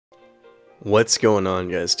What's going on,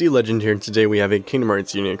 guys? DLegend here, and today we have a Kingdom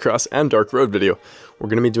Hearts Union Cross and Dark Road video. We're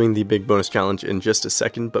going to be doing the big bonus challenge in just a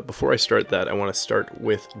second, but before I start that, I want to start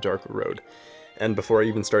with Dark Road. And before I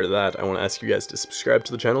even start that, I want to ask you guys to subscribe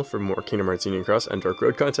to the channel for more Kingdom Hearts Union Cross and Dark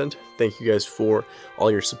Road content. Thank you guys for all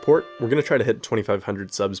your support. We're going to try to hit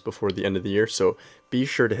 2,500 subs before the end of the year, so be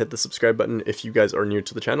sure to hit the subscribe button if you guys are new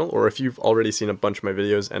to the channel, or if you've already seen a bunch of my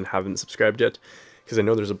videos and haven't subscribed yet, because I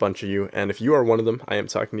know there's a bunch of you, and if you are one of them, I am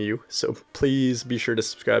talking to you, so please be sure to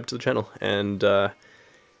subscribe to the channel, and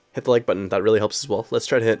hit the like button. That really helps as well. Let's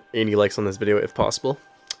try to hit 80 likes on this video if possible,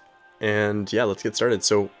 and yeah, let's get started.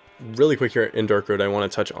 So really quick here in Dark Road, I want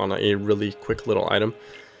to touch on a really quick little item.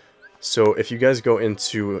 So if you guys go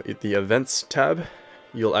into the events tab,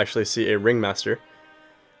 you'll actually see a Ringmaster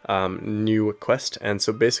new quest, and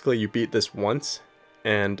so basically you beat this once,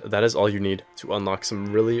 and that is all you need to unlock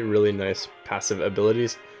some really nice passive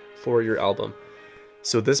abilities for your album.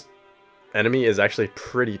 So this enemy is actually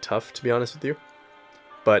pretty tough, to be honest with you,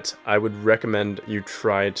 but I would recommend you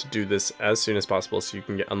try to do this as soon as possible so you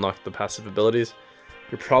can unlock the passive abilities.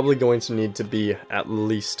 You're probably going to need to be at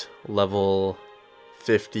least level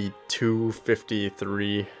 52,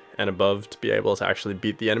 53 and above to be able to actually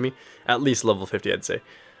beat the enemy. At least level 50, I'd say.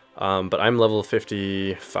 But I'm level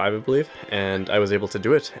 55, I believe, and I was able to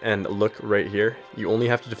do it. And look right here, you only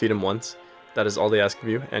have to defeat him once. That is all they ask of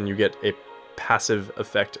you, and you get a passive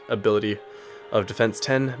effect ability of defense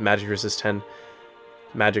 10, magic resist 10,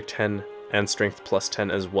 magic 10, and strength plus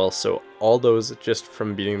 10 as well. So all those just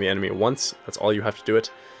from beating the enemy once. That's all you have to do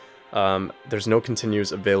it. There's no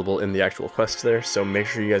continues available in the actual quest there, so make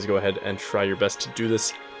sure you guys go ahead and try your best to do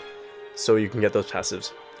this so you can get those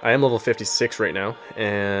passives. I am level 56 right now,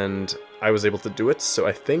 and I was able to do it, so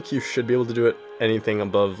I think you should be able to do it anything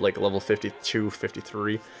above like level 52,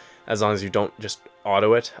 53, as long as you don't just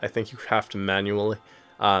auto it. I think you have to manually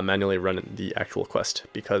run the actual quest,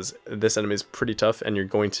 because this enemy is pretty tough, and you're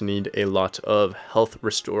going to need a lot of health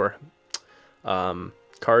restore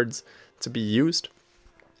cards to be used.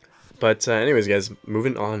 But anyways, guys,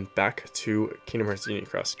 moving on back to Kingdom Hearts Union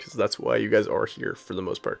Cross, because that's why you guys are here for the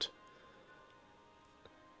most part.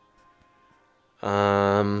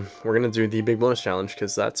 We're gonna do the big bonus challenge,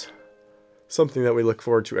 because that's something that we look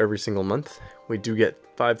forward to every single month. We do get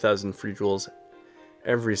 5,000 free jewels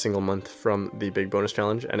every single month from the big bonus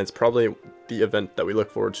challenge, and it's probably the event that we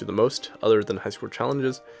look forward to the most, other than high score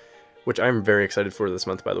challenges, which I'm very excited for this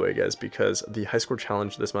month, by the way, guys, because the high score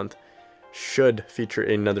challenge this month should feature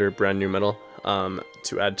another brand new medal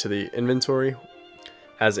to add to the inventory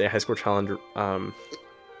as a high score challenge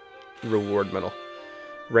reward medal,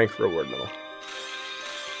 rank reward medal.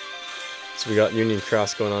 So we got Union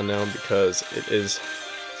Cross going on now because it is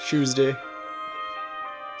Tuesday.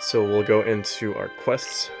 So we'll go into our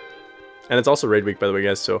quests. And it's also raid week, by the way,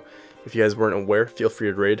 guys, so if you guys weren't aware, feel free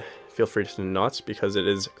to raid. Feel free to not, because it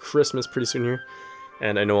is Christmas pretty soon here.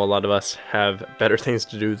 And I know a lot of us have better things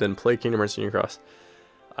to do than play Kingdom Hearts Union Cross.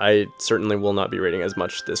 I certainly will not be raiding as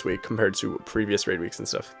much this week compared to previous raid weeks and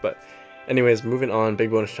stuff. But anyways, moving on, big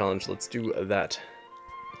bonus challenge, let's do that.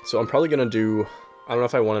 So I'm probably going to do, I don't know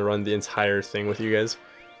if I want to run the entire thing with you guys,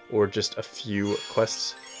 or just a few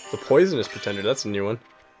quests. The Poisonous Pretender, that's a new one.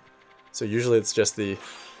 So usually it's just the,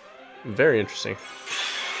 very interesting.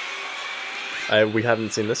 We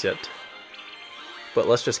haven't seen this yet, but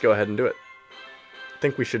let's just go ahead and do it. I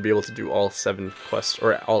think we should be able to do all 7 quests,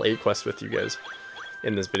 or all 8 quests with you guys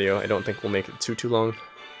in this video. I don't think we'll make it too long.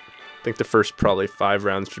 I think the first probably 5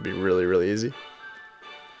 rounds should be really easy.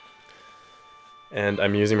 And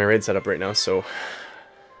I'm using my raid setup right now, so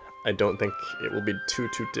I don't think it will be too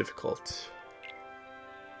difficult.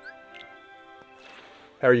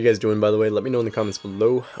 How are you guys doing, by the way? Let me know in the comments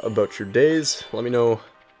below about your days. Let me know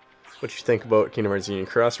what you think about Kingdom Hearts Union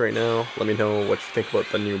Cross right now. Let me know what you think about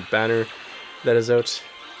the new banner that is out.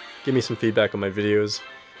 Give me some feedback on my videos.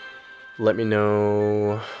 Let me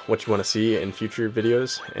know what you want to see in future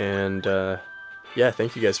videos. And yeah,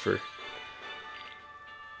 thank you guys for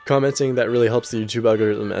commenting. That really helps the YouTube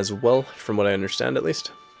algorithm as well, from what I understand at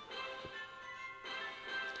least.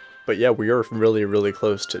 But yeah, we are really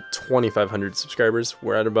close to 2,500 subscribers.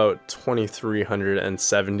 We're at about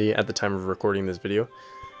 2,370 at the time of recording this video.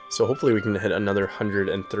 So hopefully we can hit another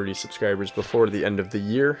 130 subscribers before the end of the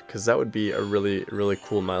year, because that would be a really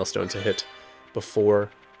cool milestone to hit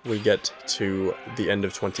before we get to the end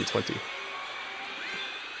of 2020.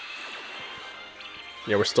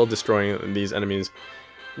 Yeah, we're still destroying these enemies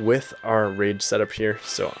with our raid setup here,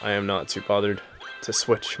 so I am not too bothered to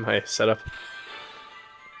switch my setup.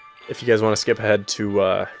 If you guys want to skip ahead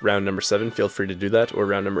to round number 7, feel free to do that, or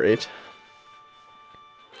round number 8.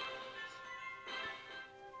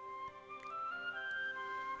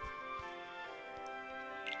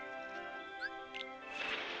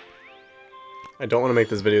 I don't want to make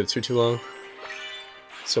this video too long.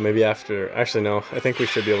 So maybe after... Actually, no. I think we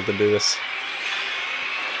should be able to do this.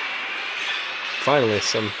 Finally,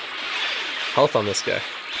 some health on this guy.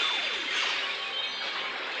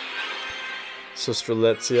 So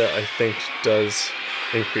Strelitzia, I think, does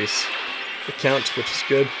increase the count, which is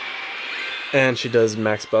good. And she does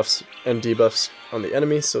max buffs and debuffs on the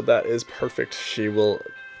enemy, so that is perfect. She will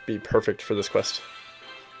be perfect for this quest.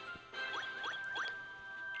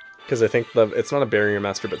 Because I think it's not a Barrier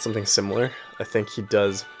Master, but something similar. I think he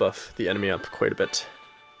does buff the enemy up quite a bit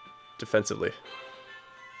defensively.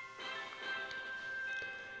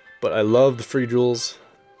 But I love the free jewels.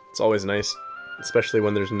 It's always nice, especially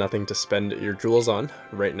when there's nothing to spend your jewels on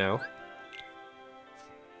right now.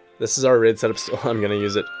 This is our raid setup still. I'm going to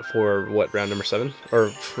use it for, what, round number 7?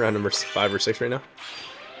 Or round number 5 or 6 right now?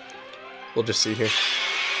 We'll just see here.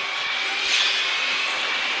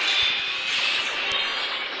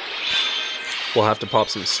 We'll have to pop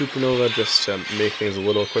some Supernova just to make things a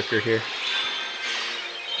little quicker here.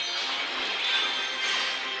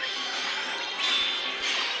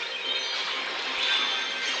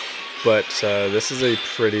 But this is a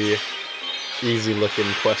pretty easy looking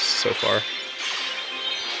quest so far.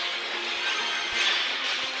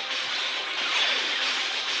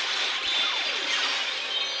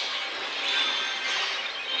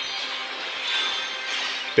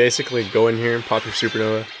 Basically, go in here and pop your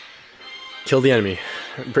Supernova, kill the enemy,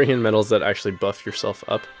 bring in medals that actually buff yourself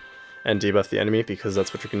up and debuff the enemy, because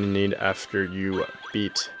that's what you're going to need after you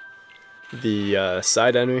beat the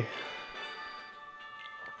side enemy.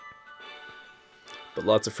 But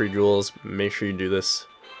lots of free jewels. Make sure you do this.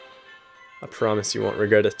 I promise you won't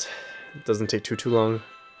regret it. It doesn't take too long.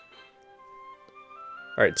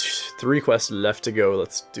 Alright, 3 quests left to go.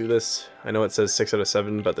 Let's do this. I know it says 6 out of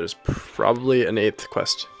 7, but there's probably an 8th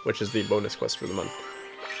quest, which is the bonus quest for the month.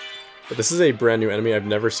 But this is a brand new enemy. I've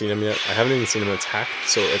never seen him yet. I haven't even seen him attack,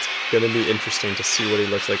 so it's going to be interesting to see what he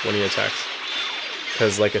looks like when he attacks.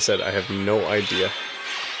 Because, like I said, I have no idea.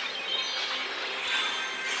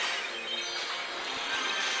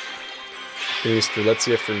 Gonna use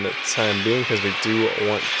Strelitzia for the time being because we do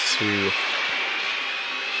want to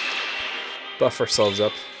buff ourselves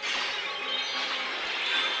up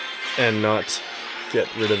and not get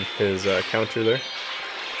rid of his counter there.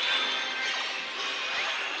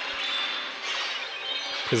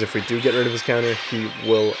 Because if we do get rid of his counter, he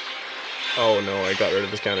will... Oh no, I got rid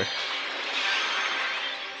of his counter.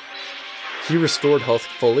 He restored health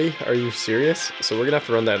fully? Are you serious? So we're gonna have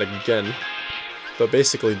to run that again. But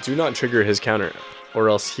basically, do not trigger his counter, or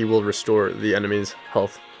else he will restore the enemy's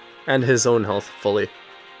health and his own health fully.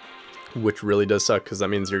 Which really does suck, because that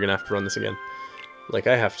means you're going to have to run this again. Like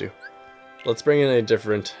I have to. Let's bring in a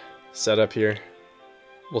different setup here.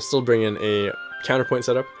 We'll still bring in a counterpoint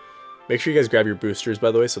setup. Make sure you guys grab your boosters,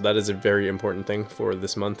 by the way, so that is a very important thing for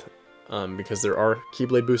this month. Because there are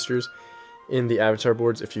Keyblade boosters in the avatar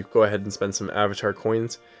boards. If you go ahead and spend some avatar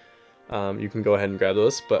coins, you can go ahead and grab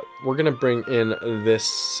those. But we're going to bring in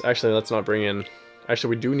this... Actually, let's not bring in...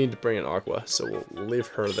 Actually, we do need to bring in Aqua, so we'll leave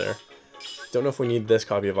her there. Don't know if we need this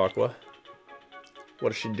copy of Aqua. What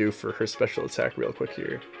does she do for her special attack real quick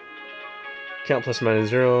here? Count plus minus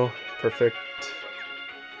 0. Perfect.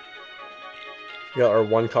 We got our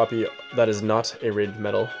 1 copy that is not a rated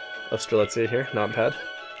medal of Strelitzia here. Not bad.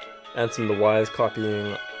 Ansem the Wise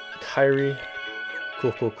copying Kyrie.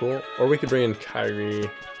 Cool, cool, cool. Or we could bring in Kyrie.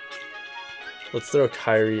 Let's throw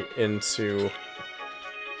Kyrie into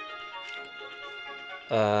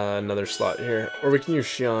another slot here. Or we can use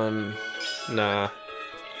Xion. Nah.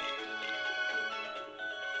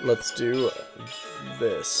 Let's do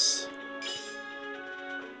this.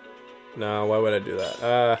 No, why would I do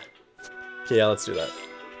that? Okay, yeah, let's do that.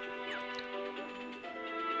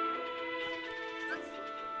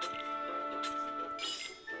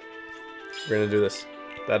 We're gonna do this.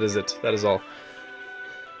 That is it. That is all.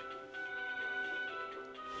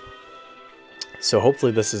 So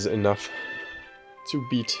hopefully this is enough to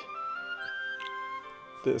beat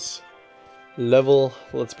this level.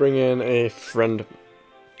 Let's bring in a friend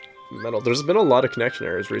medal. There's been a lot of connection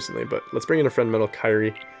errors recently, but let's bring in a friend medal,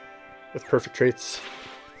 Kyrie, with perfect traits.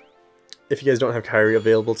 If you guys don't have Kyrie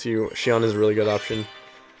available to you, Xion is a really good option.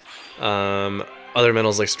 Other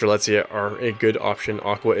medals like Strelitzia are a good option.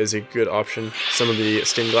 Aqua is a good option. Some of the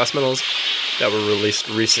stained glass medals that were released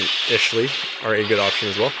recent-ishly are a good option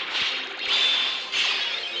as well.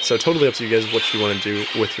 So totally up to you guys what you want to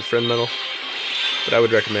do with your friend medal. But I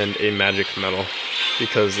would recommend a magic medal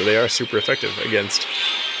because they are super effective against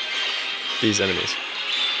these enemies.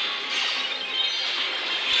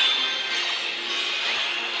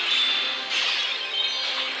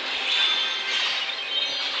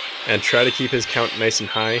 And try to keep his count nice and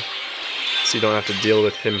high, so you don't have to deal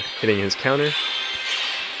with him hitting his counter.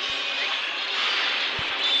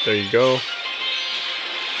 There you go.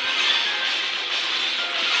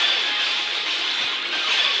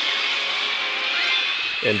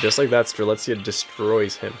 And just like that, Strelitzia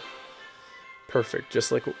destroys him. Perfect,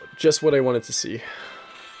 just what I wanted to see.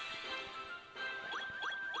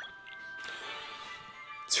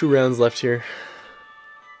 2 rounds left here.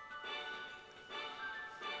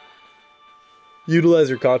 Utilize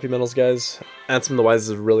your copy medals, guys. Ansem the Wise is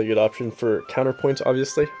a really good option for counterpoint,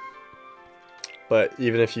 obviously. But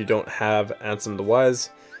even if you don't have Ansem the Wise,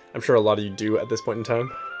 I'm sure a lot of you do at this point in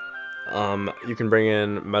time. You can bring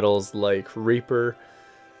in medals like Reaper,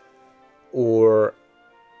 or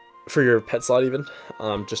for your pet slot even,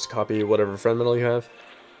 just to copy whatever friend medal you have.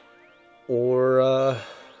 Or,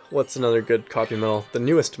 what's another good copy medal? The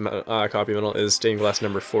newest copy medal is Stained Glass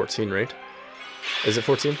number 14, right? Is it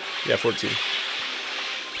 14? Yeah, 14.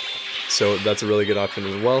 So that's a really good option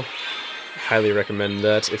as well. Highly recommend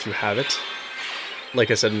that if you have it.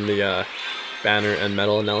 Like I said in the banner and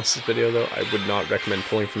medal analysis video though, I would not recommend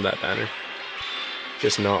pulling from that banner.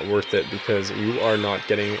 Just not worth it, because you are not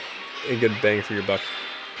getting a good bang for your buck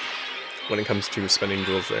when it comes to spending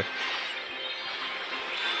jewels there.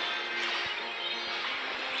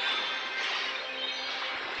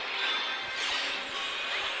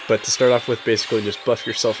 But to start off with, basically just buff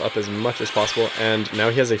yourself up as much as possible. And now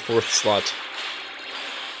he has a 4th slot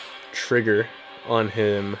trigger on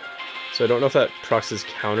him. So I don't know if that procs his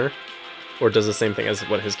counter, or does the same thing as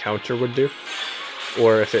what his counter would do.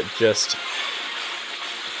 Or if it just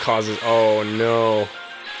causes... Oh no.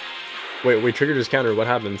 Wait, we triggered his counter. What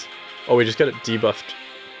happens? Oh, we just got it debuffed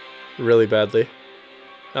really badly.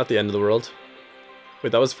 Not the end of the world.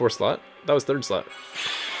 Wait, that was 4th slot? That was 3rd slot.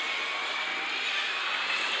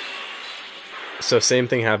 So same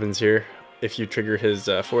thing happens here. If you trigger his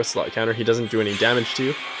 4th slot counter, he doesn't do any damage to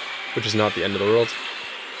you, which is not the end of the world.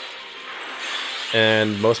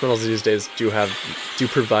 And most medals these days do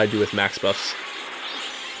provide you with max buffs.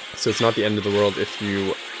 So it's not the end of the world if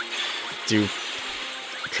you do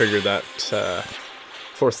trigger that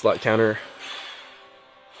 4th slot counter.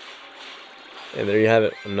 And there you have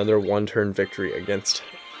it, another 1-turn victory against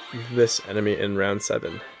this enemy in round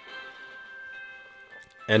 7.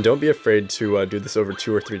 And don't be afraid to do this over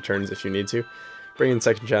 2 or 3 turns if you need to. Bring in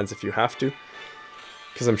second chance if you have to,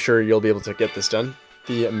 because I'm sure you'll be able to get this done.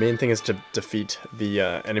 The main thing is to defeat the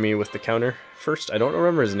enemy with the counter first. I don't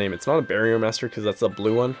remember his name. It's not a Barrier Master, because that's the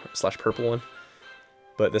blue one / purple one.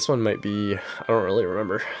 But this one might be... I don't really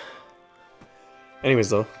remember.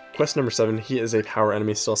 Anyways though, quest number 7, he is a power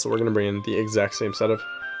enemy still, so we're going to bring in the exact same setup.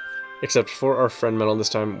 Except for our friend medal this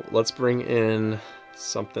time, let's bring in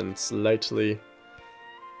something slightly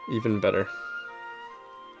even better.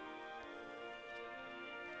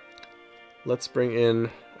 Let's bring in...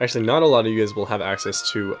 Actually, not a lot of you guys will have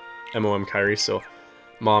access to MOM Kyrie, so...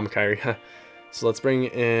 Mom Kyrie. So let's bring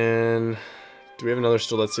in... Do we have another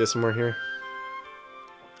Strelitzia somewhere here?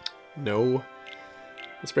 No.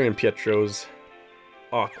 Let's bring in Pietro's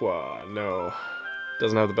Aqua. No.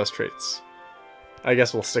 Doesn't have the best traits. I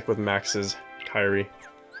guess we'll stick with Max's Kyrie.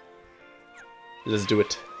 Let's do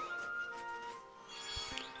it.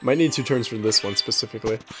 Might need 2 turns for this one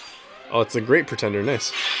specifically. Oh, it's a Great Pretender.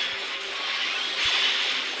 Nice.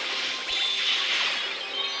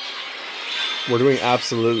 We're doing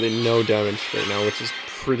absolutely no damage right now, which is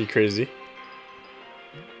pretty crazy.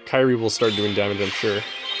 Kyrie will start doing damage, I'm sure.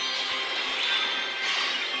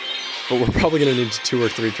 But we're probably going to need to 2 or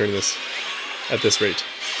 3 turn this at this rate.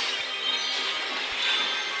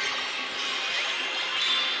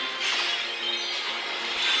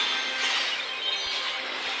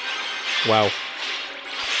 Wow.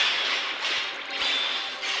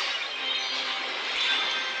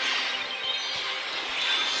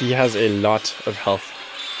 He has a lot of health.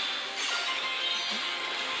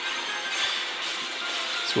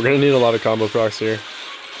 So we're going to need a lot of combo procs here.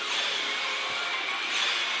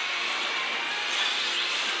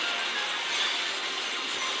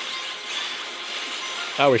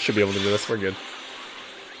 Oh, we should be able to do this. We're good.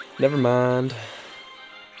 Never mind.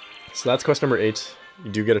 So that's quest number 8. You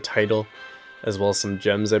do get a title, as well as some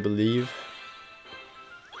gems, I believe.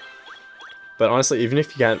 But honestly, even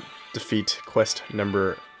if you can't defeat quest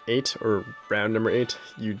number 8, or round number 8,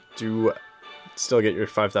 you do still get your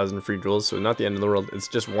 5,000 free jewels, so not the end of the world. It's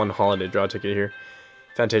just 1 holiday draw ticket here.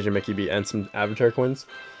 Fantasia Mickey B and some avatar coins.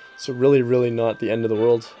 So really, really not the end of the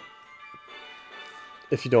world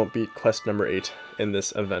if you don't beat quest number 8 in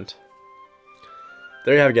this event.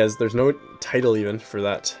 There you have it, guys. There's no title even for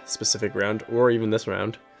that specific round, or even this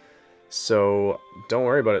round. So don't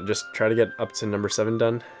worry about it, just try to get up to number 7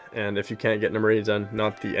 done, and if you can't get number 8 done,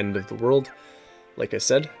 not the end of the world, like I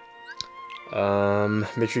said.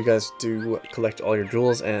 Make sure you guys do collect all your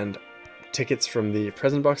jewels and tickets from the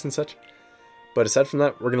present box and such. But aside from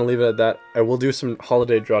that, we're going to leave it at that. I will do some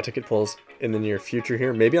holiday draw ticket pulls in the near future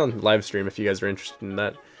here, maybe on live stream if you guys are interested in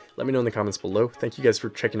that. Let me know in the comments below. Thank you guys for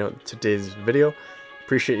checking out today's video.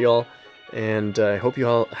 Appreciate you all, and I hope you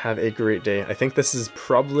all have a great day. I think this is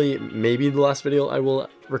probably maybe the last video I will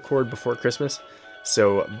record before Christmas.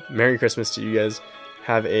 So Merry Christmas to you guys.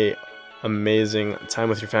 Have a amazing time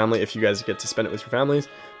with your family if you guys get to spend it with your families.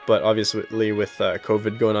 But obviously with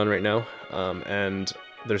COVID going on right now, and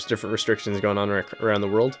there's different restrictions going on around the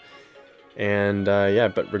world. And yeah,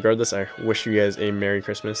 but regardless, I wish you guys a Merry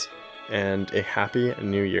Christmas and a Happy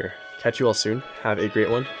New Year. Catch you all soon. Have a great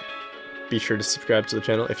one. Be sure to subscribe to the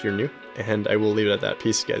channel if you're new, and I will leave it at that.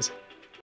 Peace, guys.